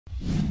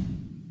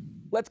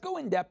Let's go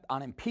in depth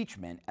on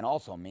impeachment and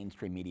also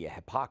mainstream media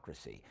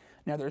hypocrisy.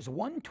 Now, there's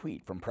one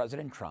tweet from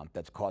President Trump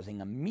that's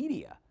causing a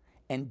media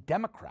and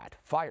Democrat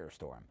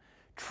firestorm.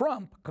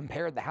 Trump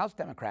compared the House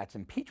Democrats'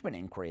 impeachment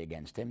inquiry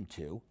against him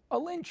to a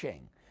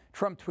lynching.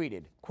 Trump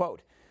tweeted,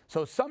 quote,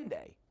 "So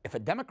someday, if a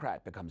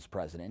Democrat becomes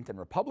president and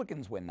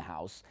Republicans win the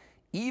House,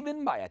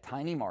 even by a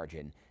tiny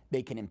margin,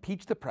 they can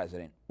impeach the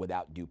president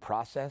without due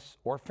process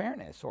or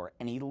fairness or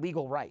any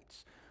legal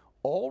rights.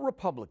 All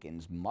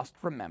Republicans must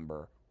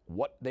remember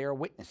what they are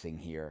witnessing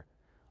here,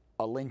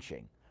 a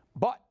lynching.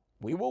 But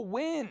we will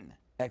win!"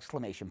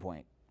 Exclamation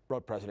point,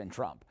 wrote President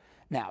Trump.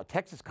 Now,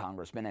 Texas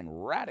Congressman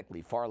and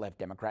radically far-left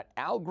Democrat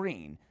Al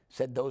Green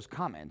said those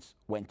comments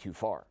went too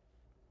far.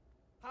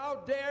 How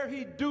dare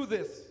he do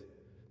this?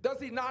 Does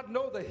he not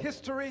know the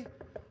history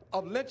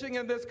of lynching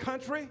in this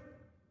country?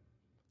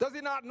 Does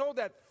he not know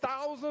that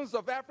thousands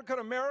of African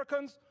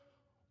Americans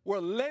were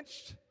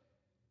lynched,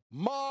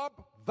 mob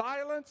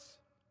violence?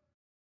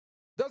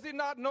 Does he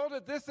not know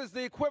that this is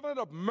the equivalent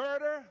of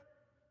murder?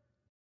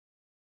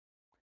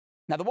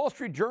 Now, the Wall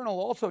Street Journal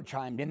also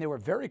chimed in. They were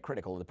very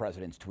critical of the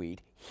president's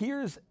tweet.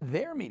 Here's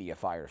their media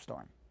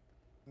firestorm.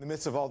 In the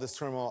midst of all this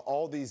turmoil,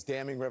 all these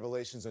damning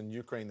revelations on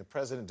Ukraine, the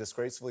president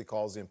disgracefully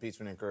calls the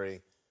impeachment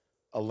inquiry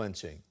a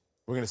lynching.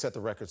 We're going to set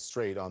the record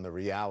straight on the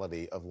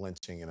reality of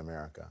lynching in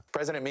America. The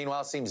president,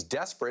 meanwhile, seems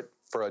desperate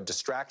for a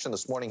distraction.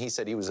 This morning, he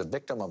said he was a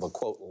victim of a,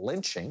 quote,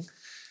 lynching,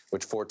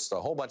 which forced a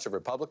whole bunch of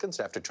Republicans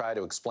to have to try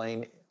to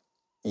explain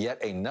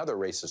yet another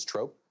racist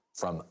trope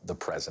from the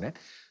president.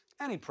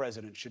 Any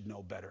president should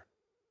know better.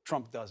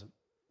 Trump doesn't.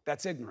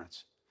 That's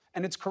ignorance.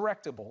 And it's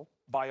correctable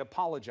by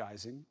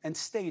apologizing and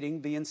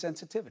stating the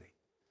insensitivity.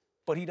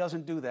 But he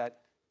doesn't do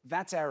that.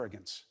 That's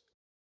arrogance.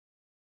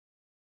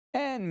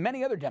 And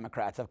many other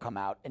Democrats have come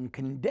out and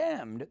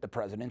condemned the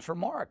president's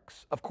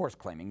remarks, of course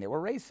claiming they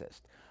were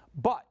racist.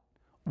 But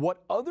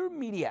what other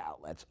media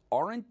outlets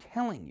aren't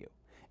telling you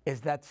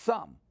is that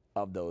some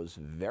of those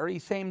very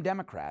same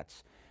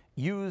Democrats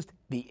used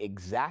the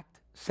exact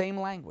same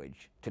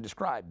language to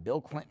describe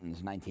Bill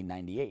Clinton's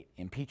 1998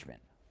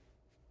 impeachment.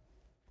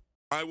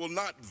 I will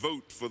not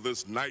vote for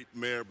this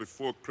nightmare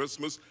before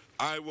Christmas.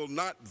 I will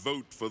not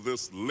vote for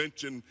this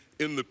lynching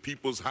in the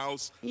people's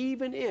house.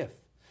 Even if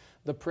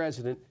the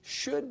president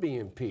should be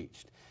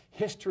impeached,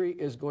 history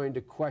is going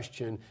to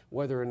question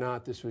whether or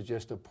not this was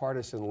just a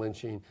partisan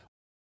lynching.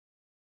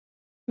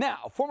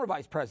 Now, former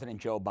Vice President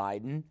Joe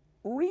Biden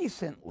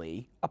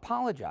recently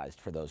apologized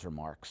for those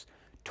remarks.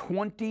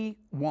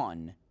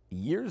 21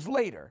 years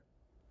later,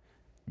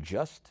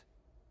 just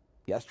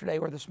yesterday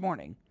or this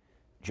morning,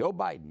 Joe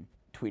Biden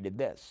tweeted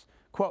this,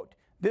 quote,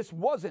 "This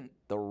wasn't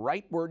the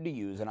right word to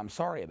use, and I'm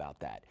sorry about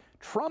that."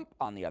 Trump,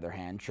 on the other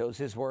hand, chose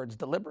his words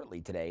deliberately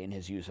today in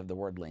his use of the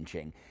word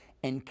lynching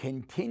and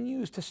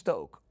continues to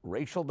stoke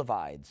racial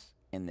divides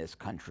in this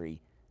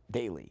country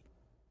daily.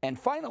 And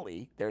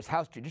finally, there's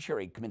House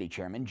Judiciary Committee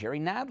Chairman Jerry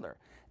Nadler.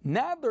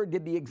 Nadler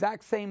did the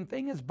exact same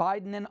thing as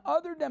Biden and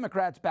other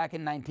Democrats back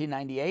in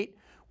 1998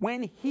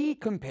 when he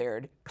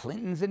compared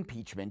Clinton's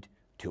impeachment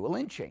to a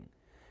lynching.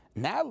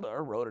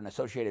 Nadler wrote an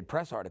Associated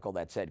Press article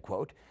that said,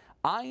 quote,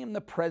 "I am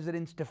the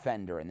president's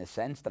defender in the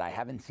sense that I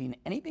haven't seen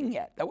anything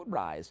yet that would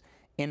rise,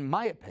 in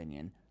my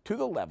opinion, to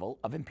the level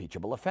of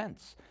impeachable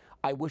offense.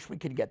 I wish we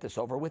could get this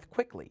over with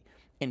quickly.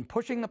 In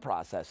pushing the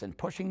process and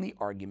pushing the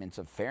arguments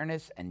of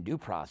fairness and due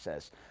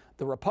process,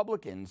 the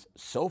Republicans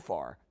so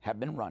far have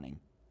been running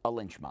a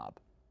lynch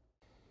mob."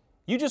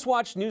 You just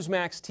watched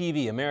Newsmax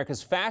TV,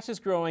 America's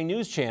fastest growing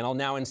news channel,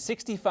 now in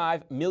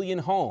 65 million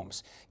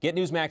homes. Get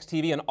Newsmax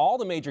TV on all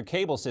the major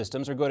cable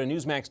systems or go to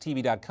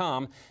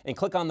newsmaxtv.com and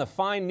click on the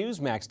Find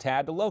Newsmax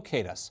tab to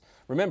locate us.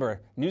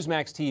 Remember,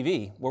 Newsmax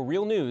TV, we're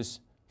real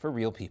news for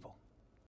real people.